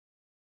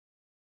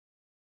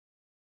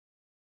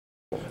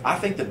I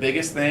think the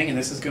biggest thing, and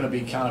this is going to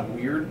be kind of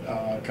weird,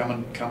 or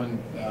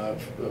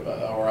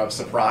a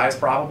surprise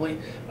probably,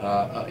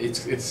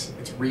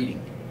 it's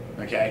reading.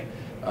 Okay,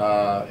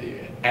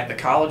 at the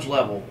college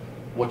level,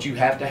 what you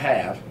have to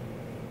have,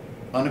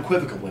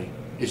 unequivocally,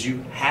 is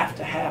you have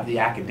to have the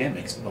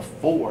academics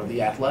before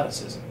the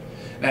athleticism.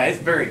 Now, it's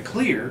very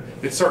clear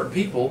that certain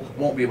people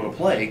won't be able to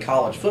play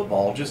college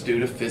football just due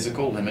to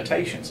physical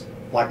limitations,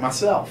 like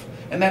myself,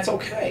 and that's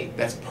okay.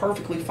 That's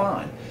perfectly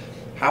fine.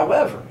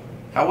 However,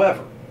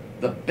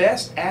 the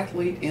best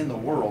athlete in the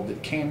world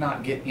that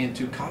cannot get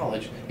into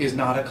college is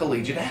not a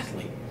collegiate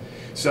athlete.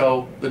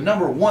 So the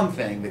number one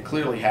thing that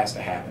clearly has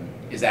to happen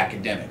is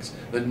academics.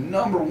 The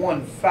number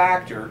one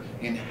factor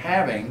in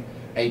having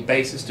a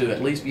basis to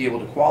at least be able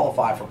to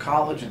qualify for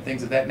college and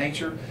things of that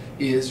nature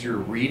is your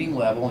reading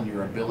level and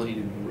your ability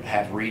to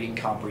have reading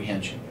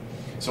comprehension.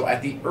 So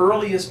at the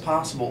earliest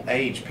possible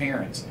age,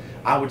 parents,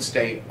 I would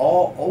stay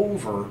all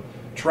over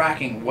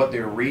tracking what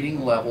their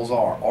reading levels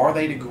are. Are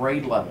they to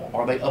grade level?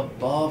 Are they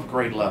above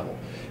grade level?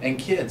 And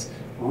kids,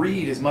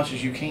 read as much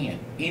as you can.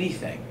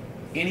 Anything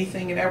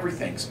and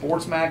everything.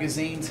 Sports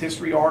magazines,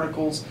 history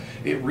articles,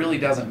 it really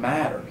doesn't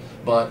matter.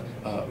 But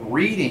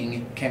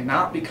reading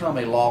cannot become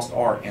a lost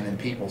art and then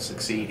people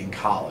succeed in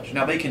college.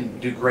 Now, they can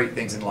do great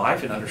things in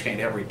life and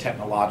understand every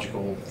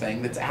technological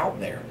thing that's out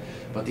there.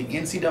 But the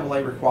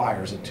NCAA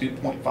requires a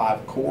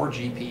 2.5 core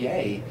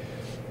GPA,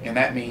 and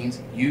that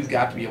means you've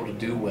got to be able to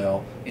do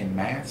well in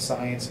math,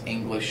 science,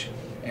 English,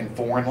 and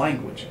foreign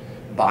language.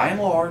 By and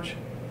large,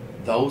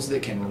 those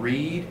that can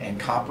read and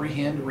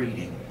comprehend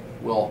reading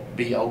will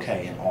be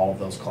okay in all of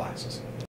those classes.